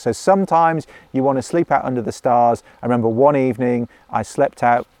bivy bag. So sometimes you want to sleep out under the stars. I remember one evening I slept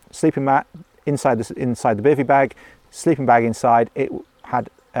out, sleeping mat inside the bivy bag, sleeping bag inside. It had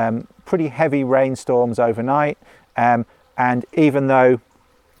pretty heavy rainstorms overnight, and even though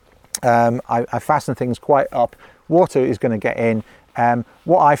I fasten things quite up, water is going to get in.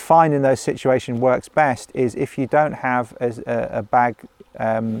 What I find in those situations works best is if you don't have a bag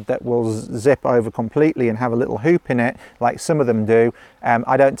that will zip over completely and have a little hoop in it, like some of them do.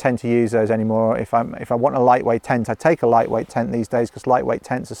 I don't tend to use those anymore. If I want a lightweight tent, I take a lightweight tent these days because lightweight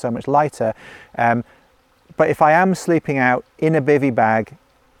tents are so much lighter. But if I am sleeping out in a bivy bag,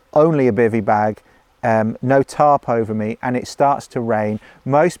 only a bivy bag, no tarp over me, and it starts to rain,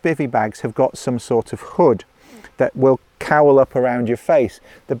 most bivy bags have got some sort of hood that will cowl up around your face.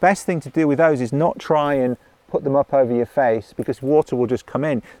 The best thing to do with those is not try and put them up over your face because water will just come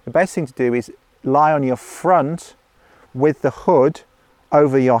in. The best thing to do is lie on your front with the hood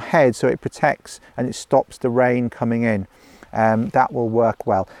over your head so it protects and it stops the rain coming in. That will work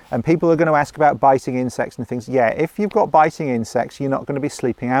well. And people are going to ask about biting insects and things. Yeah, if you've got biting insects, you're not going to be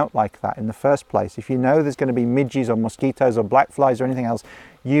sleeping out like that in the first place. If you know there's going to be midges or mosquitoes or black flies or anything else,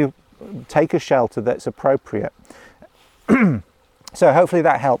 you take a shelter that's appropriate. So hopefully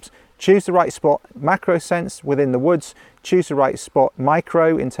that helps. Choose the right spot, macro sense within the woods. Choose the right spot,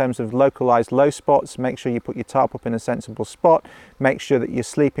 micro in terms of localized low spots. Make sure you put your tarp up in a sensible spot. Make sure that your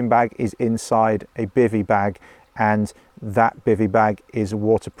sleeping bag is inside a bivy bag and that bivy bag is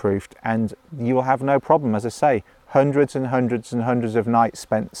waterproofed, and you will have no problem. As I say, hundreds and hundreds and hundreds of nights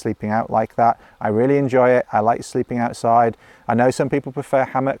spent sleeping out like that. I really enjoy it. I like sleeping outside. I know some people prefer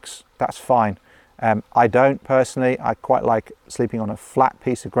hammocks. That's fine. I don't personally. I quite like sleeping on a flat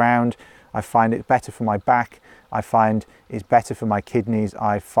piece of ground. I find it better for my back. I find it's better for my kidneys.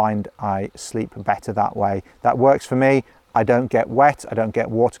 I find I sleep better that way. That works for me. I don't get wet. I don't get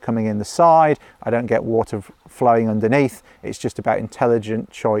water coming in the side. I don't get water flowing underneath. It's just about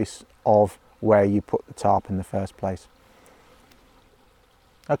intelligent choice of where you put the tarp in the first place.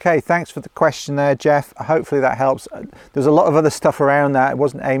 Okay, thanks for the question there, Jeff. Hopefully that helps. There's a lot of other stuff around that. It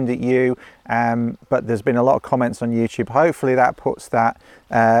wasn't aimed at you, but there's been a lot of comments on YouTube. Hopefully that puts that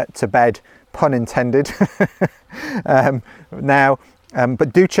to bed, pun intended. But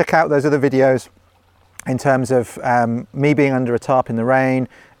do check out those other videos in terms of me being under a tarp in the rain,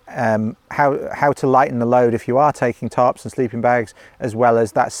 how to lighten the load if you are taking tarps and sleeping bags, as well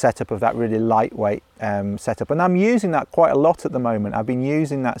as that setup of that really lightweight setup. And I'm using that quite a lot at the moment. I've been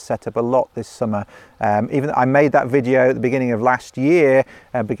using that setup a lot this summer. Even I made that video at the beginning of last year,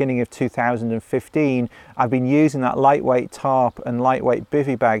 beginning of 2015. I've been using that lightweight tarp and lightweight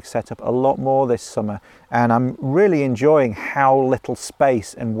bivy bag setup a lot more this summer, and I'm really enjoying how little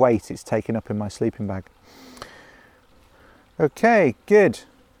space and weight it's taken up in my sleeping bag. Okay, good.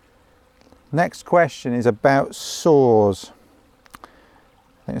 Next question is about sores.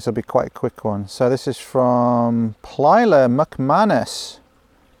 I think this will be quite a quick one. So this is from Plyla McManus.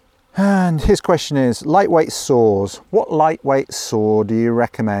 And his question is, lightweight sores. What lightweight saw do you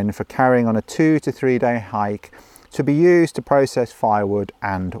recommend for carrying on a 2 to 3 day hike to be used to process firewood,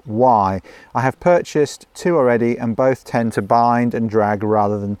 and why? I have purchased 2 already and both tend to bind and drag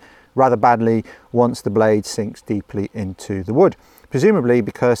rather badly once the blade sinks deeply into the wood. presumably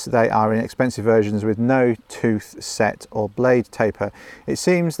because they are inexpensive versions with no tooth set or blade taper. It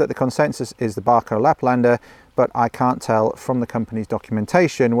seems that the consensus is the Bahco Laplander, but I can't tell from the company's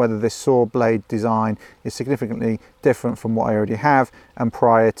documentation whether this saw blade design is significantly different from what I already have, and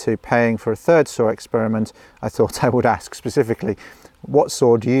prior to paying for a third saw experiment, I thought I would ask specifically, what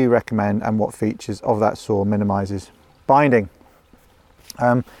saw do you recommend and what features of that saw minimises binding?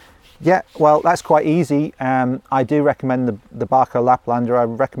 Yeah, well, that's quite easy. I do recommend the Bahco Laplander. I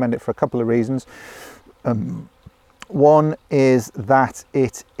recommend it for a couple of reasons. One is that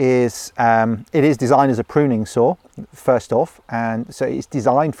it is designed as a pruning saw, first off, and so it's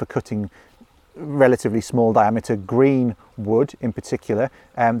designed for cutting relatively small diameter green wood in particular.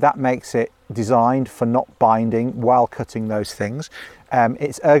 That makes it designed for not binding while cutting those things.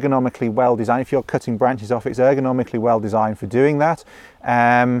 It's ergonomically well designed. If you're cutting branches off, it's ergonomically well designed for doing that.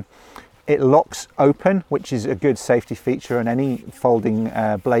 It locks open, which is a good safety feature in any folding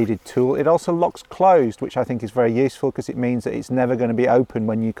bladed tool. It also locks closed, which I think is very useful because it means that it's never going to be open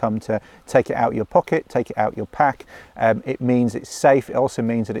when you come to take it out your pocket, take it out your pack. It means it's safe. It also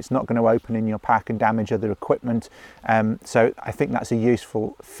means that it's not going to open in your pack and damage other equipment. So I think that's a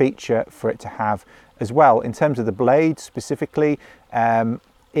useful feature for it to have as well. In terms of the blade specifically,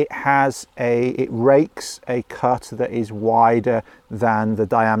 it rakes a cut that is wider than the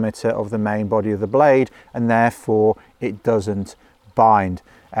diameter of the main body of the blade, and therefore it doesn't bind.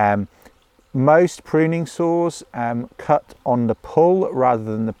 Most pruning saws cut on the pull rather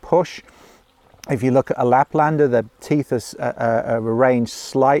than the push. If you look at a Laplander, the teeth are arranged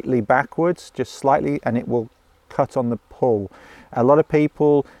slightly backwards, just slightly, and it will cut on the pull. A lot of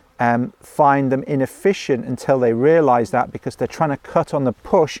people find them inefficient until they realize that, because they're trying to cut on the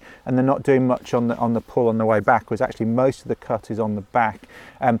push and they're not doing much on the pull on the way backwards. Actually, most of the cut is on the back.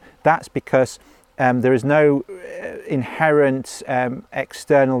 That's because there is no inherent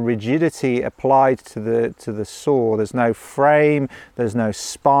external rigidity applied to the saw. There's no frame, there's no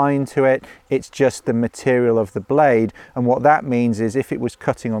spine to it. It's just the material of the blade. And what that means is if it was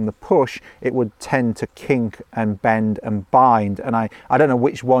cutting on the push, it would tend to kink and bend and bind. And I don't know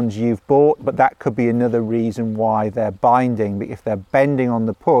which ones you've bought, but that could be another reason why they're binding. But if they're bending on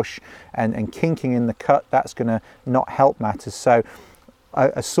the push and kinking in the cut, that's going to not help matters. So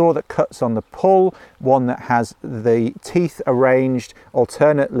a saw that cuts on the pull, one that has the teeth arranged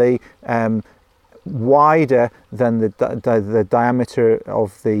alternately wider than the diameter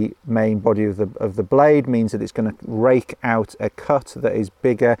of the main body of the blade, means that it's going to rake out a cut that is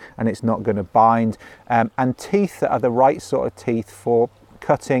bigger and it's not going to bind. And teeth that are the right sort of teeth for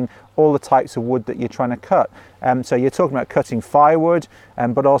cutting all the types of wood that you're trying to cut. So you're talking about cutting firewood,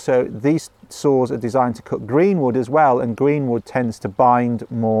 but also these saws are designed to cut green wood as well, and green wood tends to bind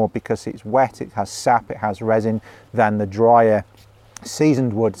more because it's wet, it has sap, it has resin, than the drier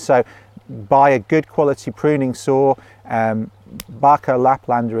seasoned wood. So buy a good quality pruning saw. Bahco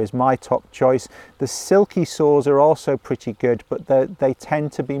Laplander is my top choice. The silky saws are also pretty good, but they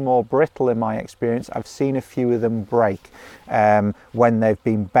tend to be more brittle in my experience. I've seen a few of them break when they've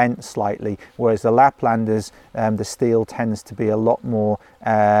been bent slightly, whereas the Laplanders, the steel tends to be a lot more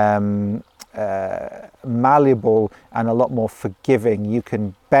malleable and a lot more forgiving. You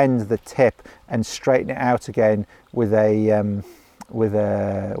can bend the tip and straighten it out again with a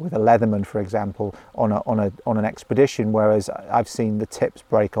Leatherman, for example, on an expedition, whereas I've seen the tips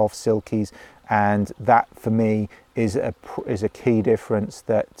break off silkies, and that for me is a key difference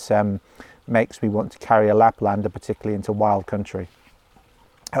that makes me want to carry a Laplander, particularly into wild country.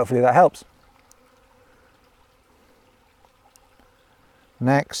 Hopefully that helps.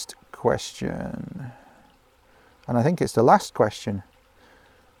 Next question, and I think it's the last question.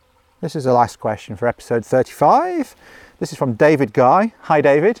 This is the last question for episode 35. This is from David Guy. Hi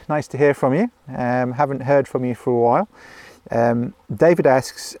David, nice to hear from you. Haven't heard from you for a while. David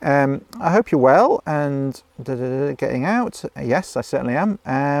asks, I hope you're well and getting out. Yes, I certainly am.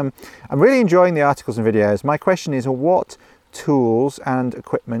 I'm really enjoying the articles and videos. My question is, what tools and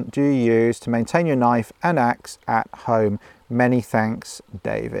equipment do you use to maintain your knife and axe at home? Many thanks,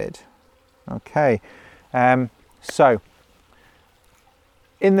 David. Okay, so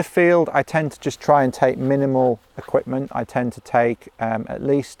in the field, I tend to just try and take minimal equipment. I tend to take at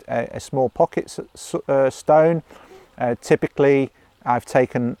least a small pocket stone. Typically, I've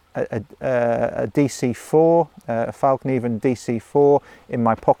taken a DC4, a Falkneven DC4 in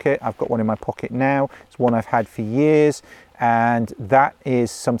my pocket. I've got one in my pocket now. It's one I've had for years, and that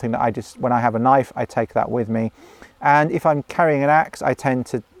is something that I just, when I have a knife, I take that with me. And if I'm carrying an axe, I tend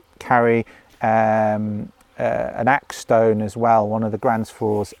to carry an axe stone as well, one of the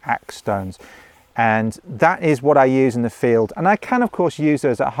Gransfors axe stones. and that is what I use in the field. And I can of course use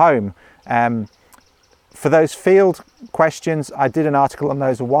those at home. For those field questions, I did an article on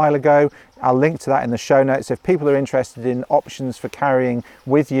those a while ago. I'll link to that in the show notes. If people are interested in options for carrying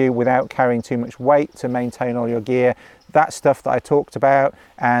with you without carrying too much weight to maintain all your gear, that stuff that I talked about,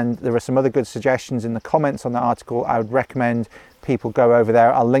 and there are some other good suggestions in the comments on that article, I would recommend people go over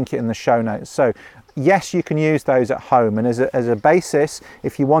there. I'll link it in the show notes. So yes, you can use those at home, and as a basis,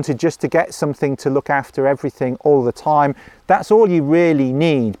 if you wanted just to get something to look after everything all the time, that's all you really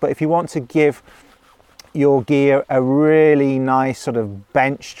need. But if you want to give your gear a really nice sort of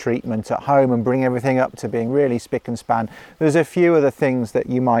bench treatment at home and bring everything up to being really spick and span, there's a few other things that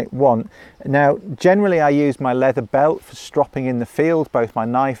you might want. Now, generally I use my leather belt for stropping in the field, both my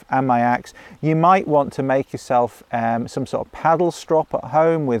knife and my axe. You might want to make yourself some sort of paddle strop at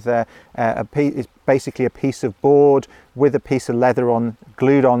home with it's basically a piece of board with a piece of leather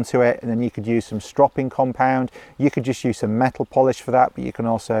glued onto it, and then you could use some stropping compound. You could just use some metal polish for that, but you can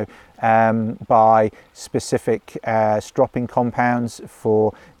also buy specific stropping compounds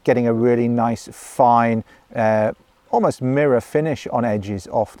for getting a really nice fine almost mirror finish on edges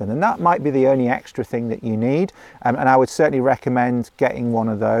often, and that might be the only extra thing that you need, and I would certainly recommend getting one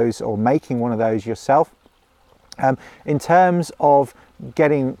of those or making one of those yourself. In terms of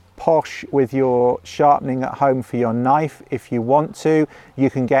getting posh with your sharpening at home for your knife, if you want to, you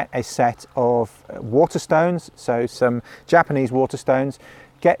can get a set of Waterstones, so some Japanese Waterstones.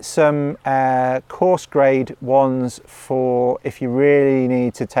 Get some coarse grade ones for if you really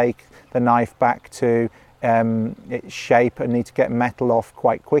need to take the knife back to its shape and need to get metal off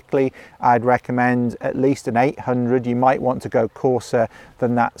quite quickly. I'd recommend at least an 800. You might want to go coarser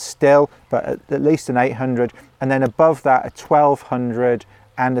than that still, but at least an 800, and then above that a 1200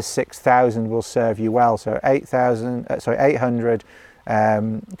 and a 6000 will serve you well. So 800,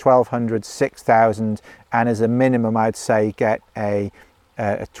 1200, 6000, and as a minimum I'd say get a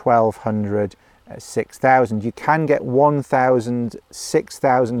 1200, 6000. You can get 1000,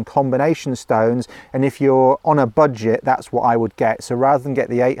 6000 combination stones, and if you're on a budget, that's what I would get. So rather than get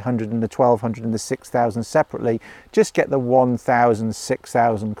the 800 and the 1200 and the 6000 separately, just get the 1000,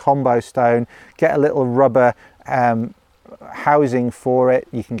 6000 combo stone. Get a little rubber housing for it.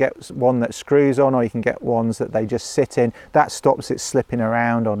 You can get one that screws on, or you can get ones that they just sit in. That stops it slipping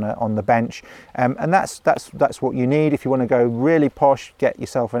around on the bench, and that's what you need. If you want to go really posh, get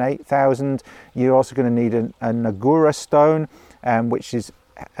yourself an 8000. You're also going to need a Nagura stone, which is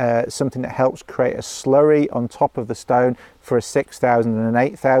something that helps create a slurry on top of the stone. For a 6000 and an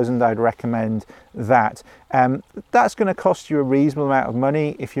 8000, I'd recommend that. That's going to cost you a reasonable amount of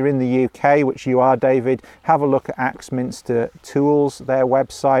money. If you're in the UK, which you are, David, have a look at Axminster Tools, their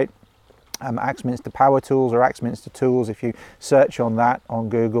website, Axminster Power Tools or Axminster Tools. If you search on that on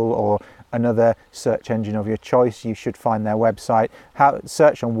Google or another search engine of your choice, you should find their website.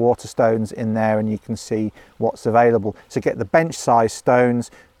 Search on Waterstones in there and you can see what's available. So get the bench size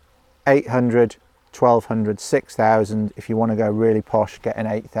stones, 800, 1200, 6000. If you want to go really posh, get an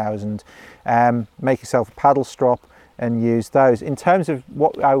 8000. Make yourself a paddle strop and use those. In terms of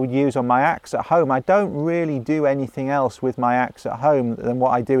what I would use on my axe at home, I don't really do anything else with my axe at home than what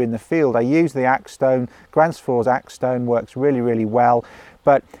I do in the field. I use the axe stone. Gransfors axe stone works really, really well.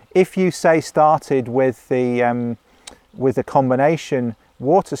 But if you say started with the combination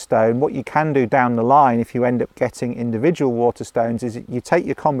Waterstone, what you can do down the line if you end up getting individual Waterstones is you take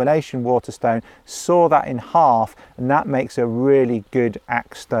your combination Waterstone, saw that in half, and that makes a really good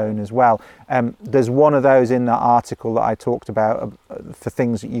axe stone as well. There's one of those in that article that I talked about for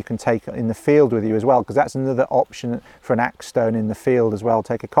things that you can take in the field with you as well, because that's another option for an axe stone in the field as well.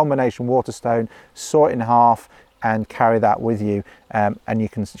 Take a combination Waterstone, saw it in half, and carry that with you, and you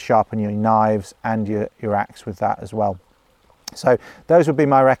can sharpen your knives and your axe with that as well. So those would be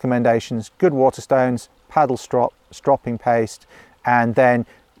my recommendations: good Waterstones, paddle strop, stropping paste, and then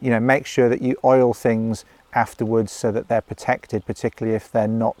make sure that you oil things afterwards so that they're protected, particularly if they're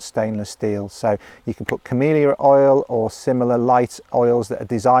not stainless steel. So you can put camellia oil or similar light oils that are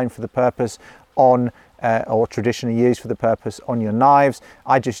designed for the purpose on or traditionally used for the purpose on your knives.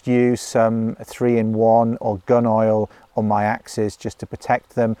 I just use some 3-in-1 or gun oil on my axes just to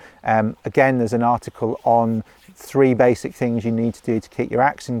protect them. Again, there's an article on 3 basic things you need to do to keep your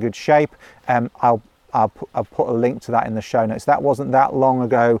axe in good shape. I'll put a link to that in the show notes. That wasn't that long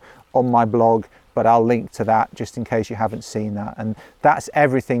ago on my blog, but I'll link to that just in case you haven't seen that. And that's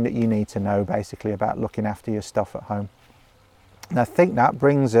everything that you need to know basically about looking after your stuff at home. And I think that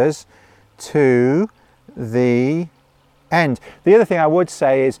brings us to the end. The other thing I would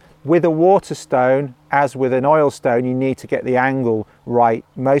say is, with a water stone, as with an oil stone, you need to get the angle right.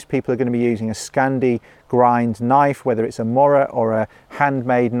 Most people are going to be using a Scandi grind knife, whether it's a Mora or a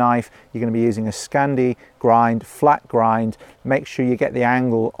handmade knife. You're going to be using a Scandi grind, flat grind. Make sure you get the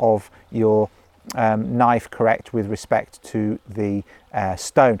angle of your knife correct with respect to the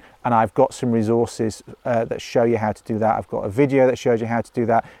stone. And I've got some resources that show you how to do that. I've got a video that shows you how to do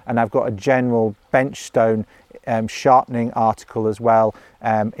that, and I've got a general bench stone sharpening article as well.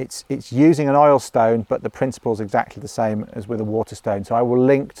 It's using an oil stone, but the principle is exactly the same as with a water stone. So I will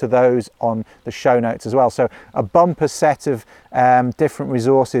link to those on the show notes as well. So a bumper set of different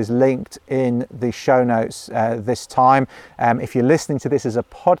resources linked in the show notes this time. If you're listening to this as a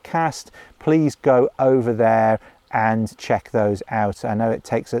podcast, please go over there and check those out. I know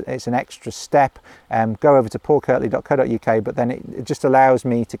it's an extra step. Go over to paulkirtley.co.uk, but then it just allows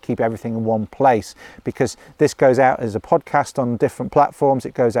me to keep everything in one place, because this goes out as a podcast on different platforms.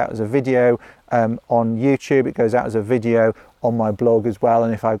 It goes out as a video on YouTube. It goes out as a video on my blog as well.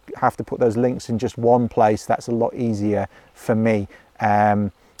 And if I have to put those links in just one place, that's a lot easier for me,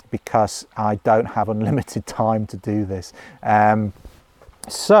 because I don't have unlimited time to do this.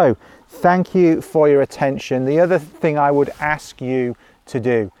 So thank you for your attention. The other thing I would ask you to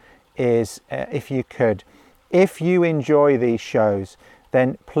do is, if you enjoy these shows,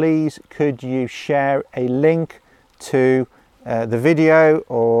 then please could you share a link to the video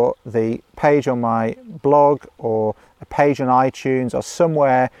or the page on my blog or a page on iTunes or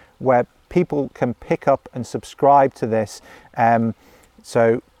somewhere where people can pick up and subscribe to this.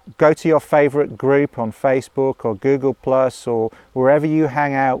 So go to your favorite group on Facebook or Google Plus or wherever you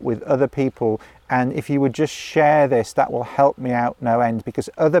hang out with other people, and if you would just share this, that will help me out no end, because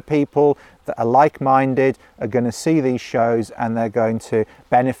other people that are like-minded are going to see these shows and they're going to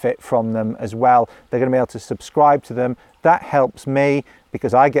benefit from them as well. They're going to be able to subscribe to them. That helps me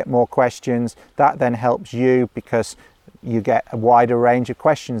because I get more questions. That then helps you because you get a wider range of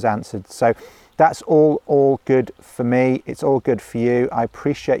questions answered. So that's all good for me. It's all good for you. I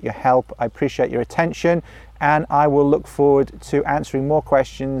appreciate your help. I appreciate your attention, and I will look forward to answering more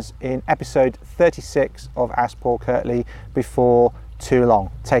questions in episode 36 of Ask Paul Kirtley before too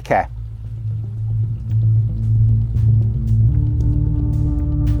long. Take care.